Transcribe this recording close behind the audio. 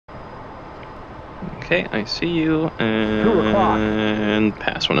Okay, I see you, 2 o'clock. and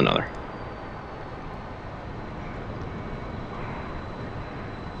pass one another.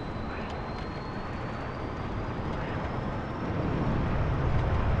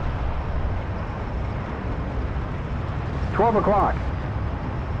 $12 o'clock.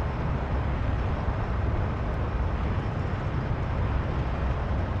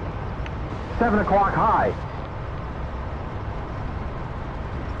 $7 o'clock high.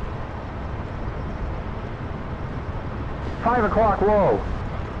 $5 o'clock low.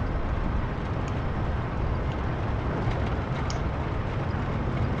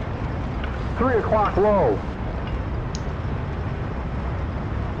 $3 o'clock low.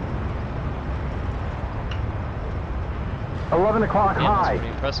 $11 o'clock high. That's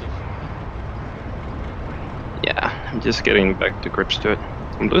pretty impressive. Yeah, I'm just getting back to grips to it.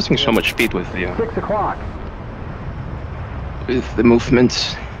 I'm losing so much speed with the 6 o'clock.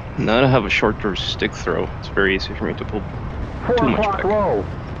 movements. Now that I have a shorter stick throw, it's very easy for me to pull 4 too much o'clock back. low.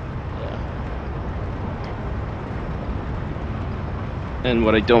 Yeah. And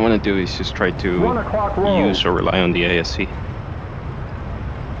what I don't want to do is just try 1 to o'clock low. use or rely on the ASC.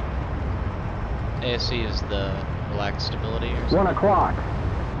 ASC is the relaxed stability or 1 something? o'clock.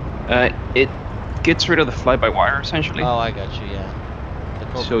 It gets rid of the fly-by-wire, essentially. Oh, I got you, yeah.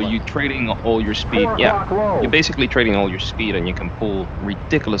 The So you're trading all your speed. 4 Yeah, o'clock low. you're basically trading all your speed, and you can pull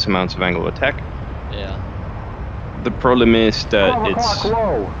ridiculous amounts of angle of attack. Yeah. The problem is that 12 o'clock it's,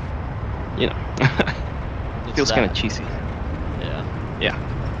 low. you know, It's feels kind of that. cheesy. Yeah. Yeah.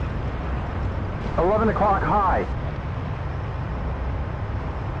 11 o'clock high.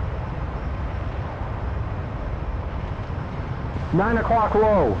 $9 o'clock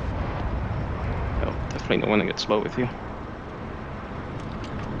low. Oh, definitely don't want to get slow with you.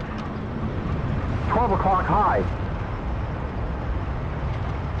 12 o'clock high.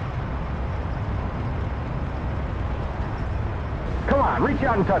 Come on, reach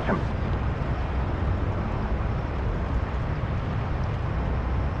out and touch him.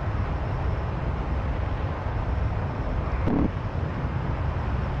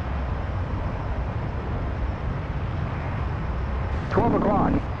 $12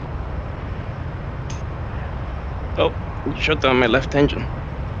 o'clock. Oh, shut down my left engine.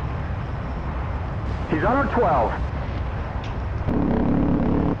 He's under 12.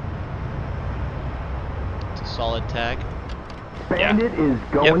 It's a solid tag. Bandit is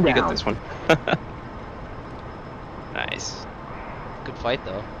Yep, going you down. get this one. Nice. Good fight,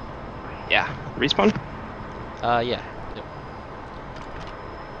 though. Yeah. Respawn? Yeah. Yep.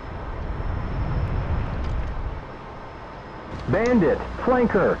 Bandit,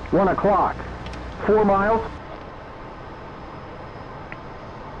 flanker, 1 o'clock. 4 miles.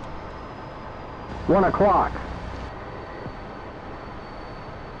 1 o'clock.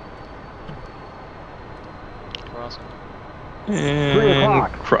 Crossing. And 3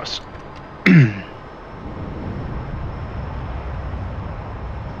 o'clock. cross.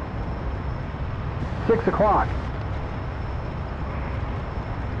 6 o'clock.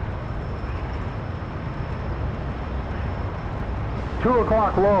 $2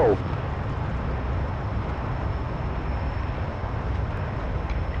 o'clock low.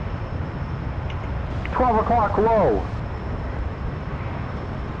 $12 o'clock low.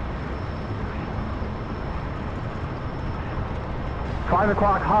 $5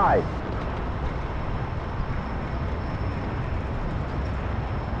 o'clock high.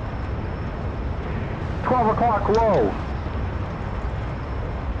 $12 o'clock low.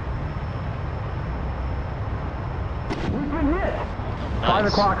 We've been hit. 5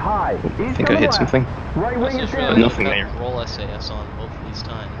 Nice. o'clock high. I think I hit something. Right I wing just is realized down. nothing I've there. got roll SAS on both of these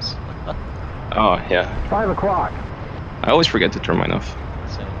times. Oh, yeah. 5 o'clock. I always forget to turn mine off.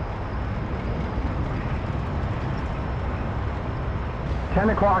 So, 10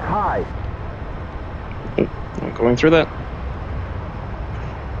 o'clock high. Oh, I'm going through that.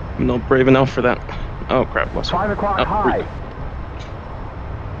 I'm not brave enough for that. Oh, crap. Lost 5 one. o'clock Oh, high.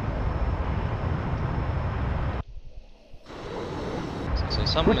 so We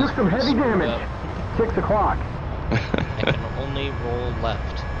someone took is some heavy screwed damage. up. 6 o'clock. I can only roll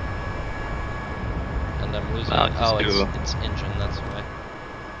left. And I'm losing. Oh, just Oh, do- it's engine, that's why.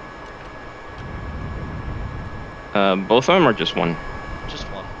 Both of them or just one? Just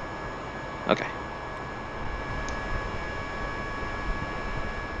one. Okay.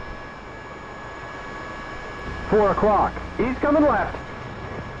 $4 o'clock. He's coming left.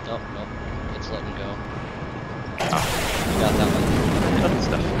 Oh, no. It's letting go. Oh, You got that one. good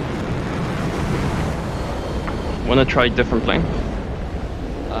stuff. Wanna try different plane?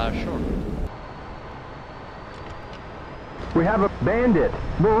 Sure. We have a Bandit.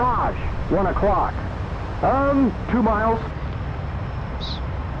 Mirage. 1 o'clock. 2 miles. Oops.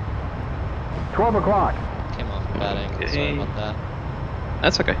 12 o'clock. Came off a bad angle. Sorry Okay. about that.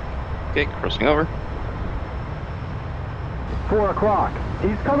 That's okay. Okay, crossing over. 4 o'clock.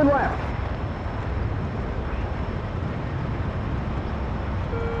 He's coming left.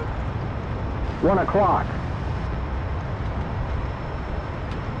 One o'clock.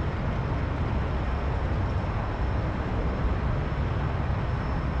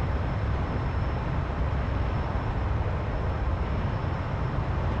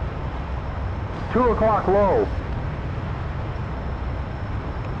 Two o'clock low.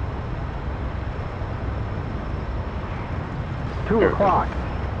 Two There we go. o'clock.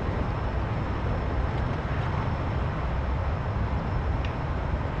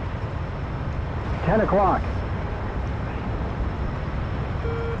 Ten o'clock.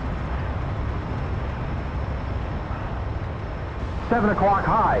 Seven o'clock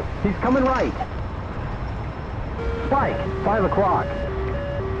high. He's coming right. Spike. 5 o'clock.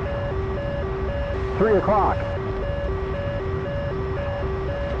 3 o'clock.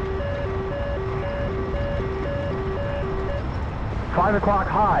 Five o'clock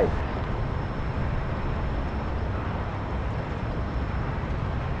high.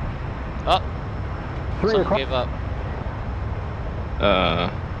 Oh, 3 someone o'clock. gave up.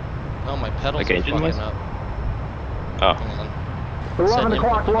 Oh, my pedals Like are engine fucking noise? up. Oh, Hold on. Said 11 input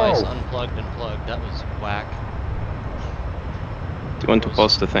o'clock device low. unplugged and plugged. That was whack. do you want to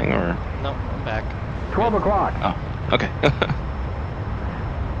pause the thing or? No, I'm back. 12 o'clock. Oh, okay.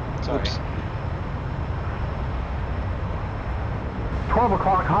 Sorry. Oops. 12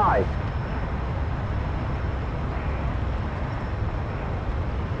 o'clock high.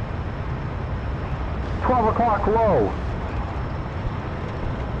 Twelve o'clock low.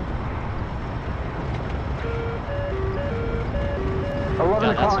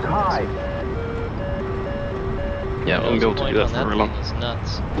 Eleven God, that's o'clock high. Yeah, I won't be able to do that Nose for point very on long. thing is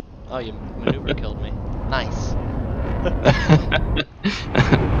nuts. Oh, you maneuver killed me. Nice.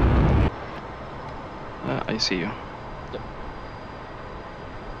 I see you.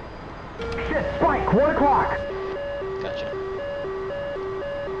 Shit, Spike, 1 o'clock. Gotcha.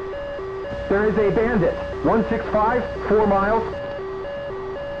 There is a bandit. 165, 4 miles.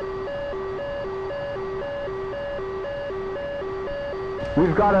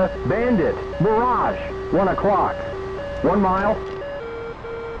 We've got a bandit. Mirage, 1 o'clock. 1 mile.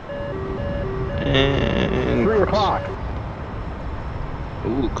 And 3 cross. o'clock.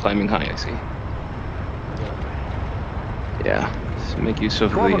 Ooh, climbing high, I see. Yeah, so make use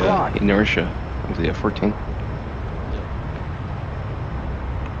of 12 the o'clock. inertia of the F-14. Yep.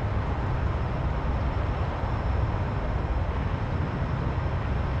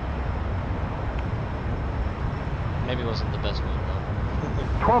 Maybe it wasn't the best move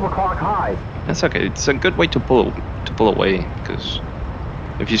though. 12 o'clock high. That's okay. It's a good way to pull away because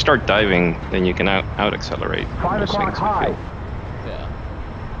if you start diving, then you can out accelerate. 5 o'clock high. Yeah.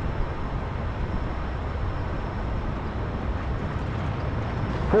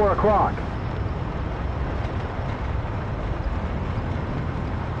 Four o'clock.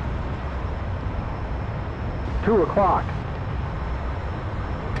 Two o'clock.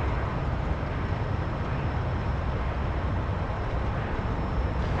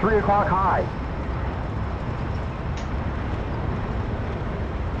 Three o'clock high.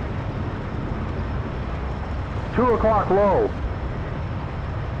 Two o'clock low.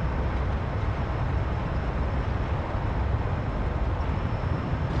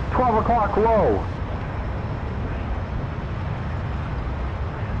 12 o'clock low.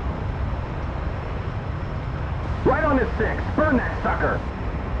 Right on the 6. Burn that sucker.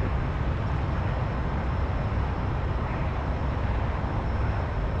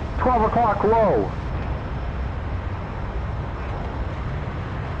 $12 o'clock low.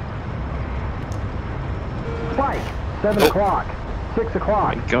 Spike. 7 o'clock. 6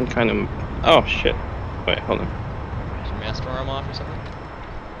 o'clock. My gun kind of. Oh shit! Wait, hold on. Is your master arm off or something?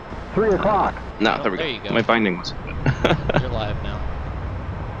 3 o'clock. No, Oh, there we there go. you go. My binding was. You're live now.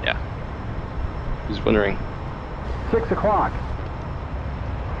 Yeah. Just wondering. 6 o'clock.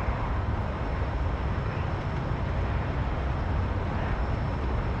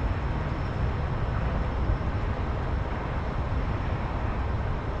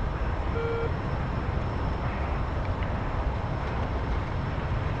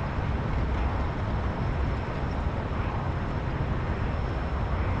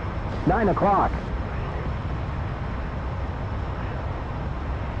 Nine o'clock.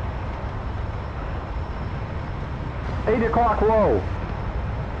 Eight o'clock low.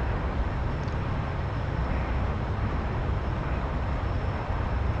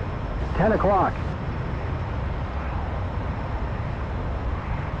 $10 o'clock.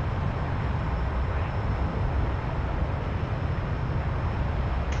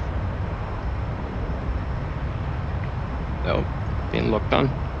 Okay, locked on.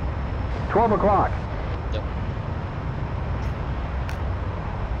 12 o'clock. Yep.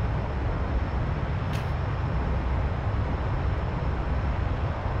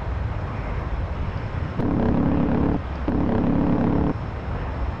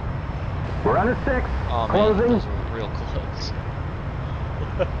 We're on a 6. Oh man, Closing. those were real close.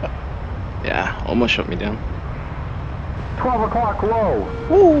 Yeah, almost shut me down. 12 o'clock low.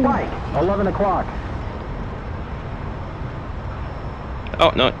 Spike. 11 o'clock.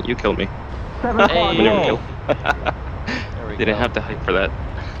 Oh no, you killed me. 7 o'clock Hey. low. Kill. There we Didn't go. have to hype for that.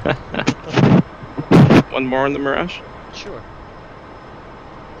 One more on the Mirage. Sure.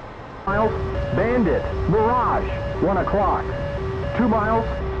 Miles. Bandit. Mirage. 1 o'clock. 2 miles.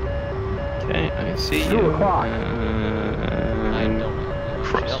 Okay, I see 2 you. o'clock. I don't know.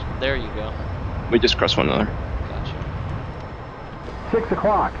 Cross. Yep, there you go. We just crossed one another. Gotcha. 6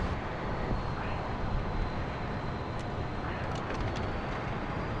 o'clock.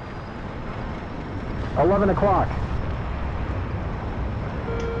 $11 o'clock.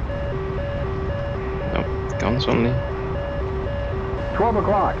 Nope, guns only. 12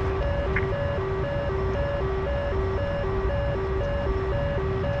 o'clock.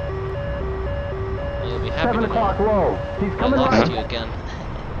 You'll be happy 7 to o'clock know low. He's I coming lost right. you again.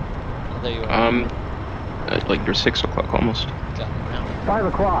 Oh, there you are. Like you're 6 o'clock almost. Got me around. 5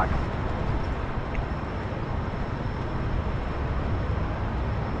 o'clock.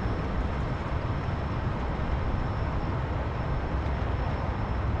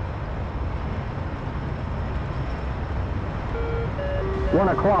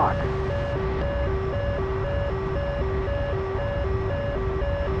 $1 o'clock.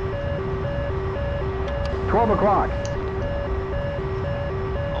 $12 o'clock.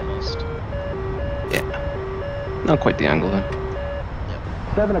 Almost. Yeah. Not quite the angle then.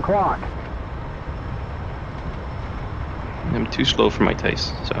 Yep. 7 o'clock. I'm too slow for my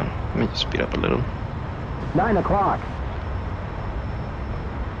taste, so let me just speed up a little. 9 o'clock.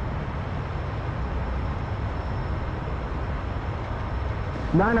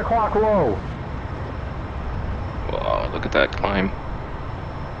 $9 o'clock low. Whoa, look at that climb.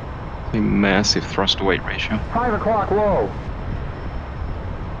 A massive thrust to weight ratio. 5 o'clock low.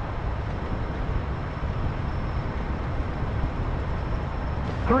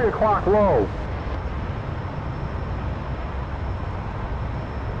 $3 o'clock low.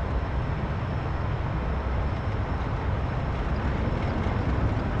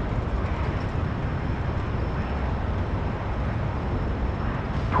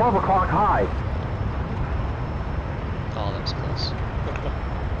 $12 o'clock high. Oh, that was close.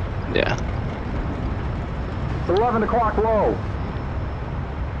 Yeah. 11 o'clock low.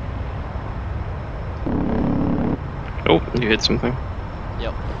 Oh, you hit something.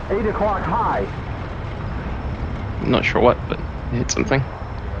 Yep. 8 o'clock high. I'm not sure what, but you hit something.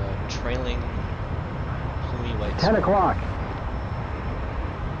 You're a trailing plumy white 10 spot. o'clock.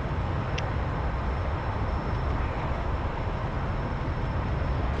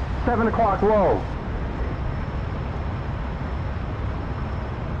 $7 o'clock low.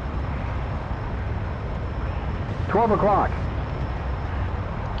 $12 o'clock.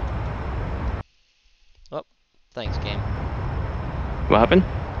 Oh, thanks, game. What happened?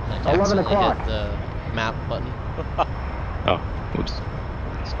 I 11 accidentally o'clock. hit the map button. Oh, whoops.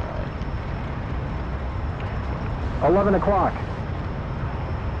 It's alright. 11 o'clock.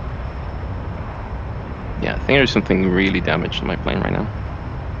 Yeah, I think there's something really damaged in my plane right now.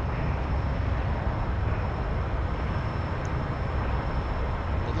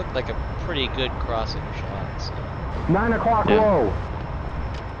 It looked like a pretty good crossing shot. So. 9 o'clock Yeah. low.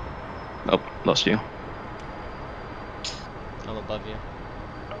 Oh, lost you. I'm above you.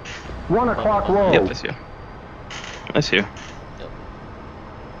 1 o'clock low. Yep, I see you. I see you. Yep.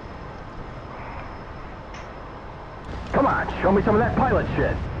 Come on, show me some of that pilot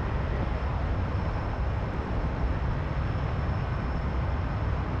shit.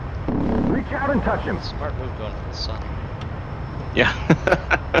 Reach out and touch him. Smart move going for the sun. Yeah.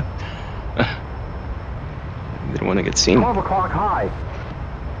 Didn't want to get seen. 12 o'clock high.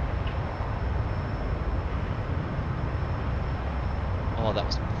 Oh, that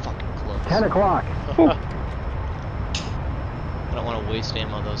was fucking close. 10 o'clock. I don't want to waste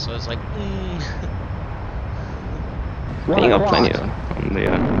ammo though, so I was like, 1 You got o'clock. plenty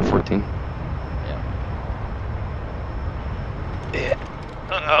on the 14. yeah. Yeah.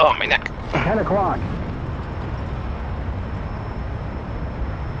 Oh, my neck. 10 o'clock.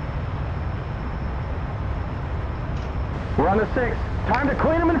 We're on the 6. Time to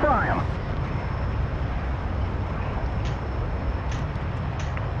clean them and fry them.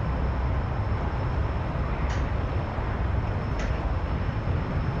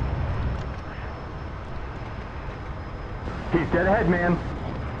 He's dead ahead, man.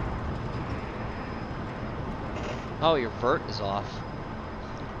 Oh, your vert is off.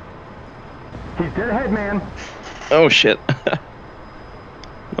 He's dead ahead, man. Oh shit.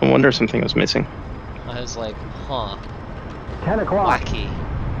 No wonder something was missing. I was like, huh. 10 o'clock. Wacky.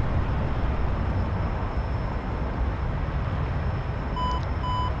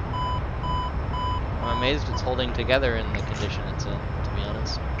 I'm amazed it's holding together in the condition it's in, to be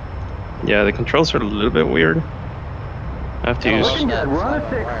honest. Yeah, the controls are a little bit weird. I have to I use... love that We're on a fly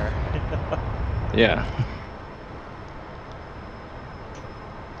six. wire. Yeah.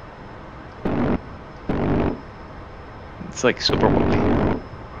 It's like super wobbly.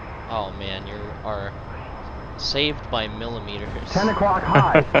 Oh man, you are saved by millimeters. 10 o'clock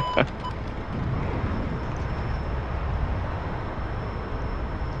high.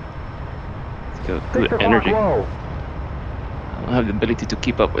 It's got 6 good o'clock energy. low. I don't have the ability to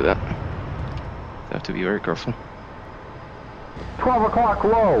keep up with that. I have to be very careful. 12 o'clock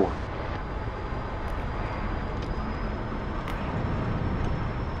low.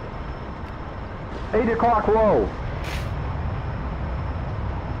 Eight o'clock low.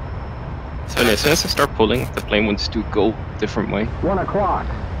 So as soon as I start pulling, the plane wants to go a different way. 1 o'clock.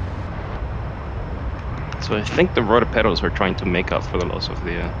 So I think the rotor pedals are trying to make up for the loss of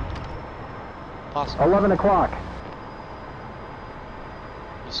the... Possible. 11 o'clock.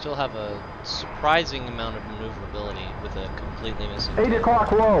 You still have a surprising amount of maneuverability with a completely missing 8 tail.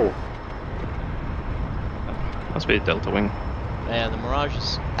 o'clock low. Must be a delta wing. Yeah, the Mirage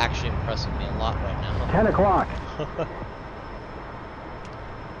is actually impressing me a lot right now. 10 o'clock.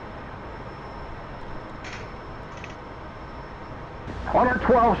 On our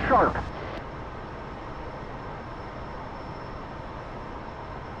 12 sharp.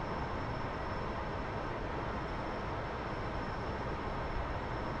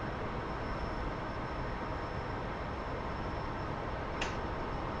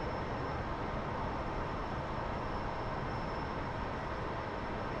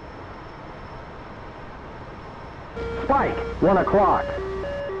 Spike. 1 o'clock.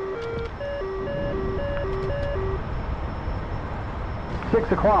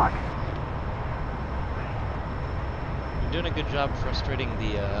 6 o'clock. You're doing a good job frustrating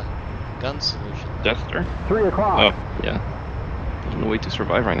the gun solution. Death Star? Oh. 3 o'clock. Oh, yeah. There's no way to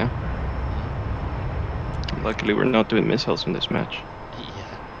survive right now. Luckily we're not doing missiles in this match.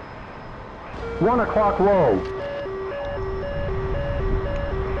 Yeah. 1 o'clock low.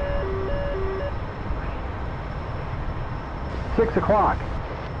 Six o'clock.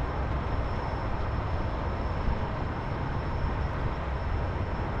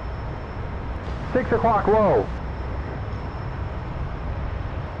 Six o'clock low.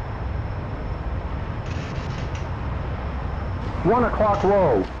 One o'clock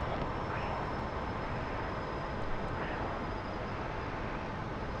low.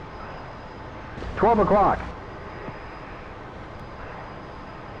 12 o'clock.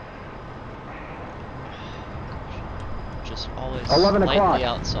 Just always 11 slightly o'clock.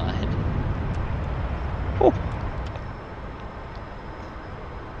 outside. Oh.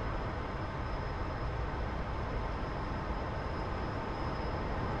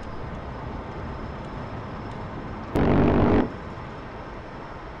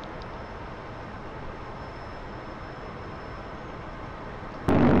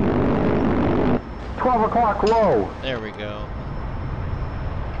 O'clock low. There we go.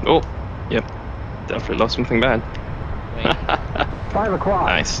 Oh, yep. Definitely lost something bad. Wait. 5 o'clock.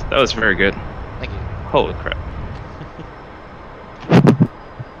 Nice. That was very good. Thank you. Holy crap.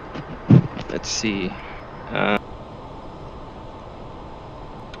 Let's see.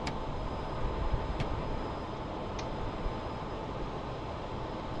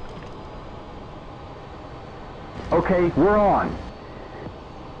 Okay, we're on.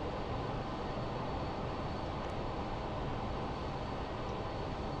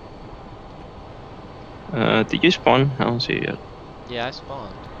 Did you spawn? I don't see you yet. Yeah, I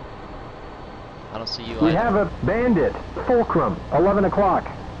spawned. I don't see you We either. have a bandit. Fulcrum. 11 o'clock.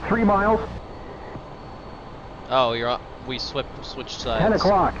 3 miles. Oh, you're on. We switched sides. 10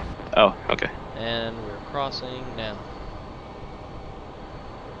 o'clock. Oh, okay. And we're crossing now.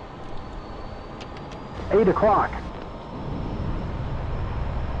 8 o'clock.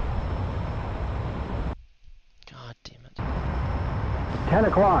 God damn it. 10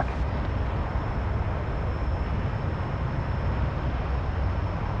 o'clock.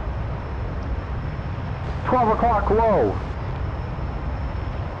 12 o'clock low.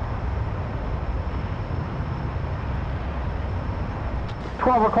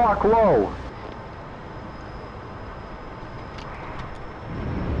 12 o'clock low.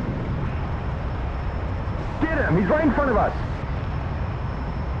 Get him! He's right in front of us!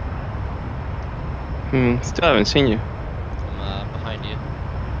 Still haven't seen you. I'm behind you.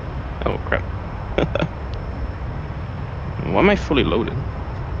 Oh crap. Why am I fully loaded?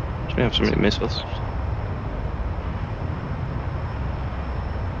 Should we have so many missiles?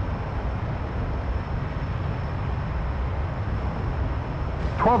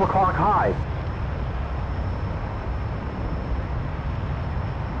 12 o'clock high.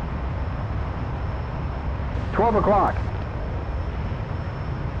 $12 o'clock.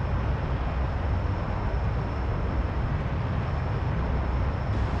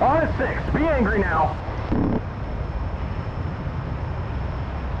 On at 6. Be angry now.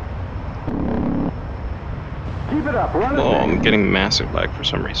 Keep it up. Run Oh, at 6. I'm getting massive lag for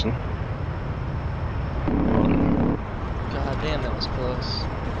some reason. God damn, that was close.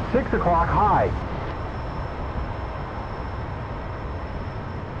 6 o'clock high.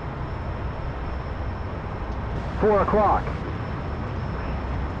 $4 o'clock.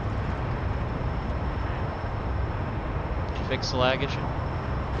 Did you fix the lag issue?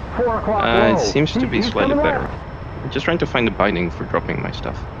 4 o'clock low. It seems to be He's slightly coming better. left. I'm just trying to find the binding for dropping my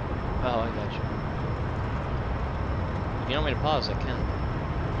stuff. Oh, I got you. If you want me to pause, I can.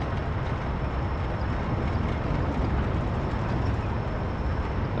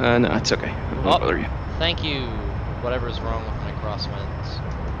 No, it's okay. I won't bother you. Thank you. Whatever's wrong with my crosswinds.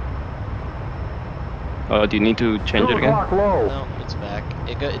 Do you need to change 2 it again? o'clock low. No, it's back.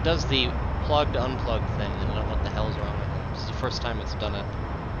 It does the plug to unplug thing, and I don't know what the hell's wrong with it. It's the first time it's done it.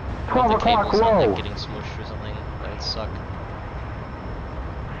 12 The o'clock cable's not low. like getting smushed or something. That would suck.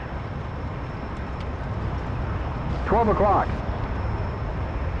 12 o'clock.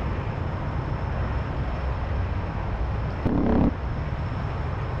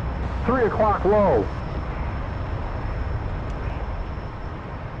 $3 o'clock low.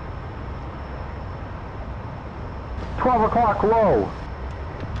 $12 o'clock low.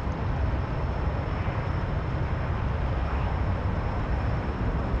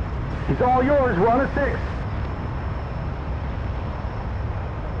 It's all yours. Run at 6.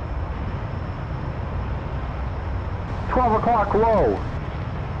 $12 o'clock low.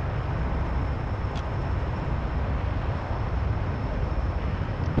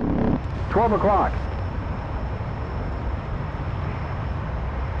 $12 o'clock.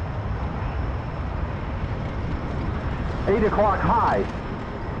 $8 o'clock high.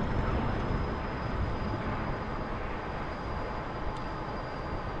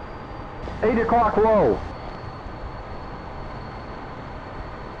 $8 o'clock low.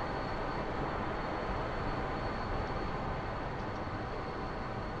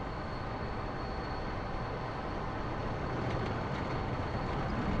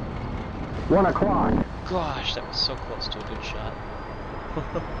 $1 o'clock. Gosh, that was so close to a good shot.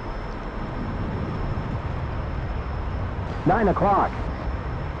 9 o'clock.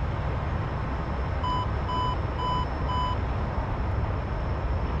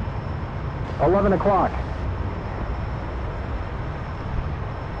 $11 o'clock.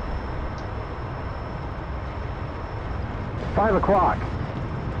 $5 o'clock.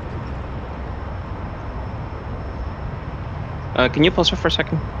 Can you pause it for a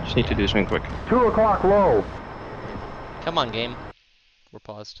second? Just need to do something quick. 2 o'clock low. Come on, game. We're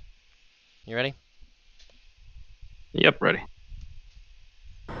paused. You ready? Yep, ready.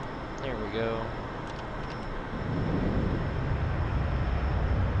 There we go.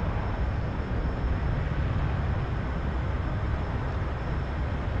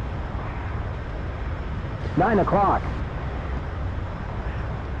 $9 o'clock.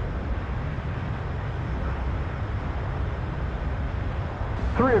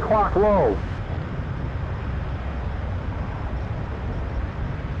 $3 o'clock low.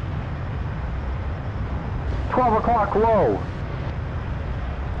 $12 o'clock low.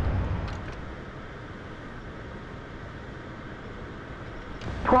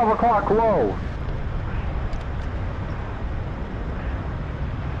 $12 o'clock low.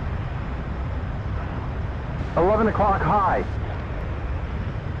 $11 o'clock high.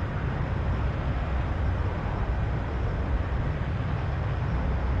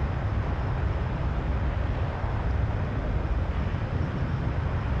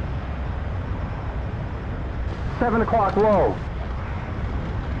 $7 o'clock low.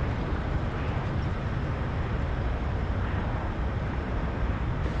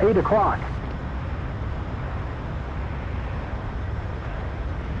 $8 o'clock.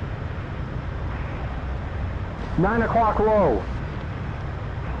 $9 o'clock low.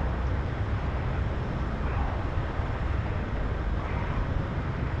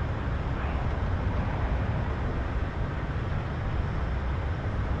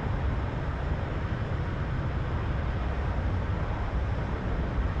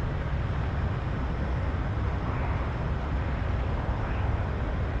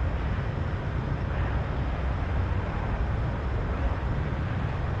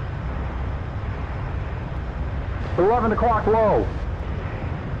 11 o'clock low.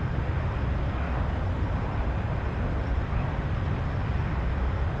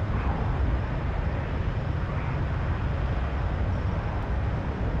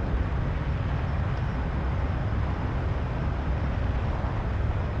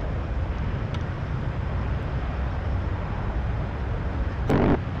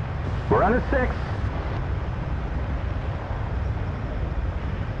 We're under 6.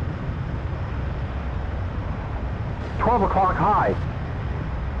 $12 o'clock high.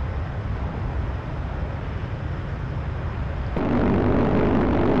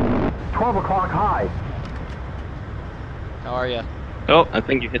 $12 o'clock high. How are you? Oh, I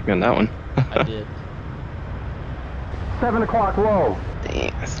think you hit me on that one. I did. 7 o'clock low.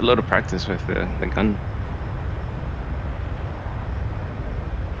 Dang, that's a lot of practice with the gun.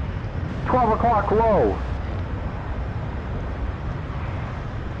 12 o'clock low.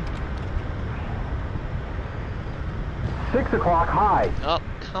 $6 o'clock high. Oh,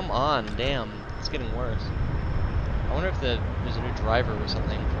 come on, damn. It's getting worse. I wonder if there's a new driver or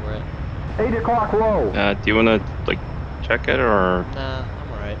something for it. 8 o'clock low. Do you wanna like check it or? Nah,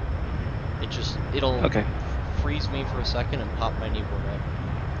 I'm alright. It'll Okay. freeze me for a second and pop my kneeboard up.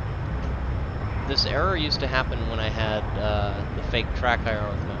 This error used to happen when I had the fake track IR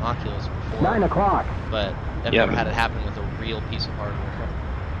with my Oculus before. 9 o'clock. But I've Yeah, never had it happen with a real piece of hardware.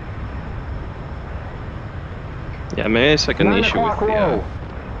 Yeah, maybe it's like an 9 issue with o'clock low.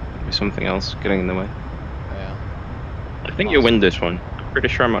 with something else getting in the way. Yeah. I think you win this one. Pretty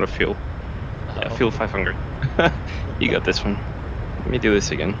sure I'm out of fuel. Yeah, Oh. fuel 500. You got this one. Let me do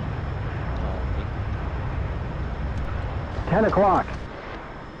this again. 10 o'clock.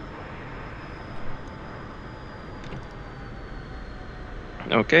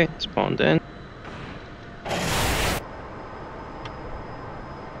 Okay, spawned in.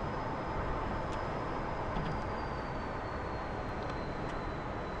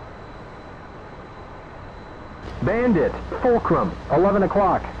 Bandit. Fulcrum. 11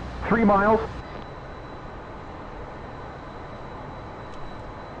 o'clock. 3 miles.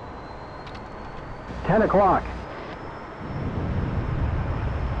 $10 o'clock.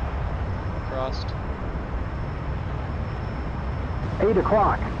 Crossed. 8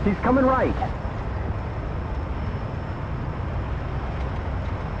 o'clock. He's coming right.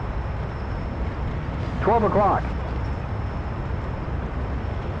 $12 o'clock.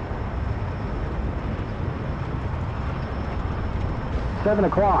 $7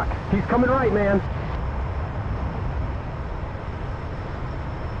 o'clock. He's coming right, man.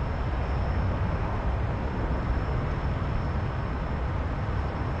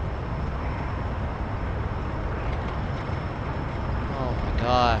 Oh my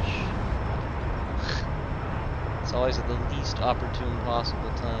gosh. It's always at the least opportune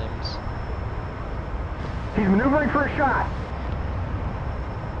possible times. He's maneuvering for a shot.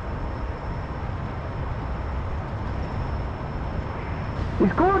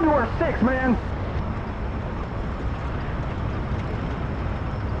 He's going to our 6, man.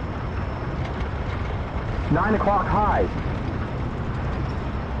 $9 o'clock high.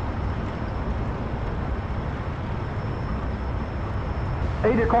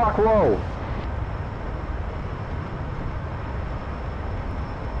 $8 o'clock low.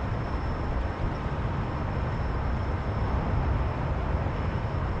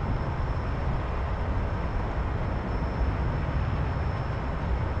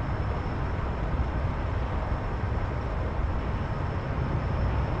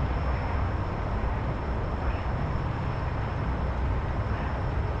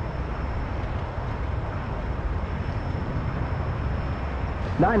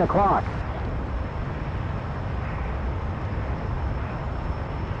 $9 o'clock.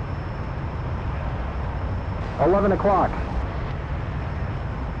 $11 o'clock.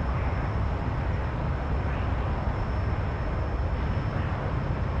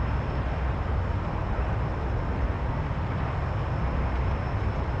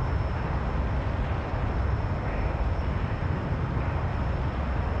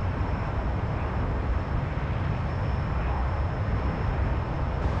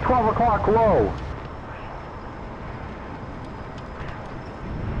 $12 o'clock low.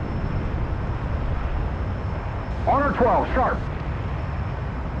 Honor 12, sharp.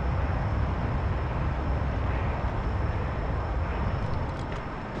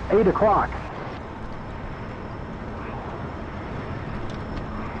 $8 o'clock.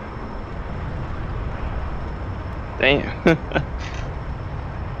 Damn.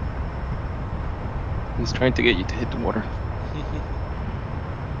 He's trying to get you to hit the water.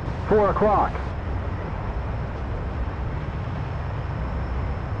 4 o'clock.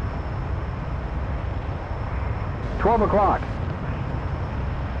 12 o'clock.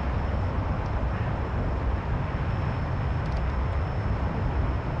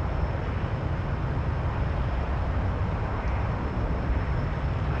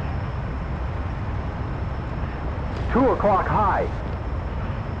 Two o'clock high.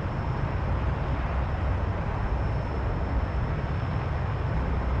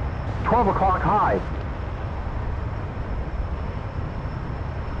 $12 o'clock high.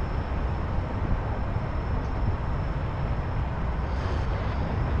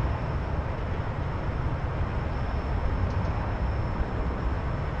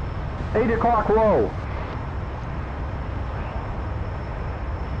 $8 o'clock low.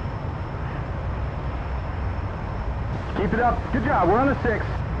 Keep it up. Good job. We're on a 6.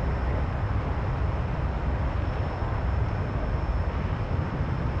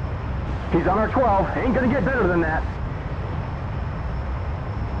 He's on our 12. Ain't gonna get better than that.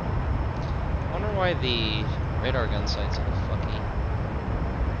 I wonder why the radar gun sight's all fucky.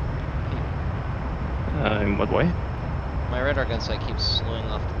 In what way? My radar gun sight keeps slowing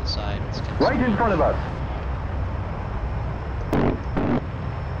off to the side. It's kind of Right in front of us.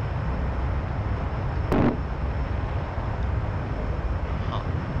 Huh.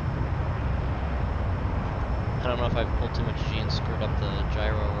 I don't know if I've pulled too much G and screwed up the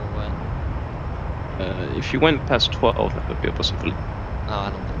gyro or what. If you went past 12, that would be a possibility. No, I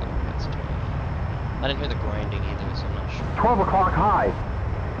don't think I'm past 12. I didn't hear the grinding either, so I'm not sure. 12 o'clock high.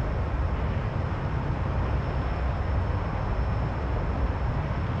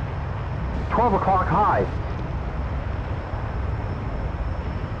 $12 o'clock high.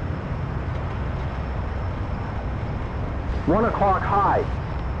 $1 o'clock high.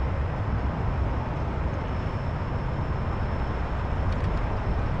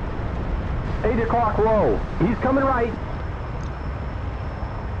 $8 o'clock low. He's coming right.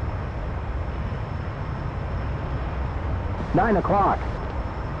 $9 o'clock.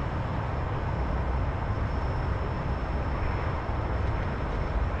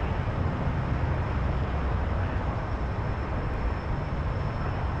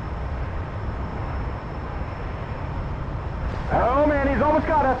 Oh man, he's almost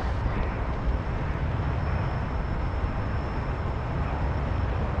got us.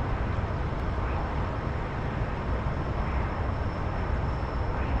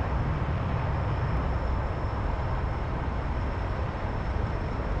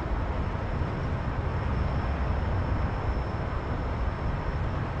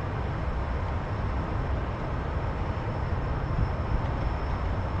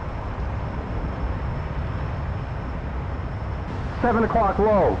 $7 o'clock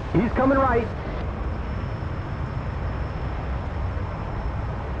low. He's coming right.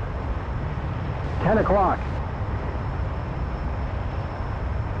 $10 o'clock.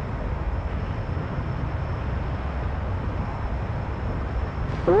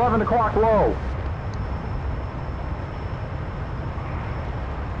 $11 o'clock low.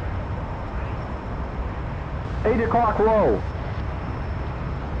 $8 o'clock low.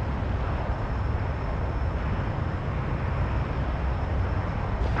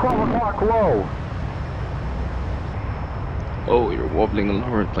 $12 o'clock low. Oh, you're wobbling all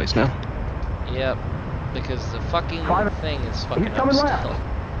over the place now. Yep, because the fucking thing is fucking He's up coming still.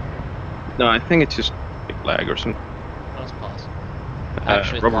 left. No, I think it's just lag or something. That's possible.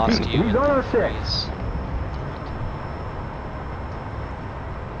 Actually, rubber lost band. you He's in on our the 6. freeze.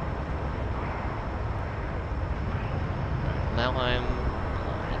 Now I'm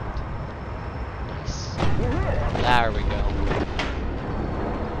blind. Nice. There we go.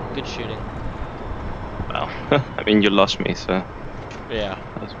 Good shooting. Well, I mean, you lost me, so Yeah.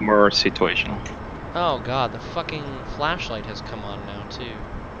 that's more situational. Oh god, the fucking flashlight has come on now too.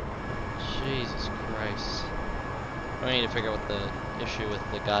 Jesus Christ. I need to figure out what the issue with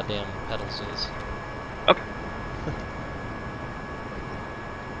the goddamn pedals is. Okay.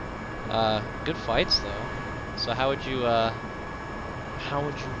 Good fights though. So how would you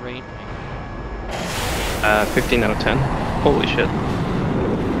rate me? 15 out of 10. Holy shit.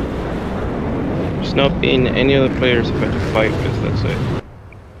 There's not been any other players I've had to fight with, that's it.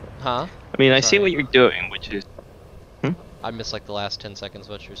 Huh? I mean, I see Sorry. what you're doing, which is... I missed like the last 10 seconds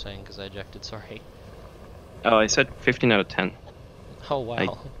of what you were saying because I ejected, sorry. Oh, I said 15 out of 10. Oh wow, I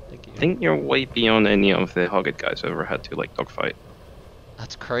thank you. I think you're way beyond any of the Hoggett guys I've ever had to, like, dogfight.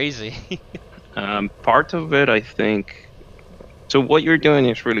 That's crazy. Part of it, I think... So what you're doing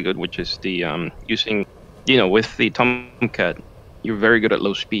is really good, which is the, using... You know, with the Tomcat, you're very good at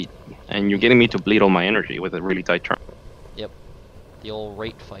low speed. And you're getting me to bleed all my energy with a really tight turn. Yep. The old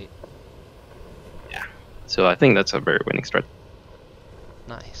rate fight. So I think that's a very winning strat.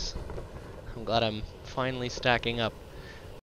 Nice. I'm glad I'm finally stacking up.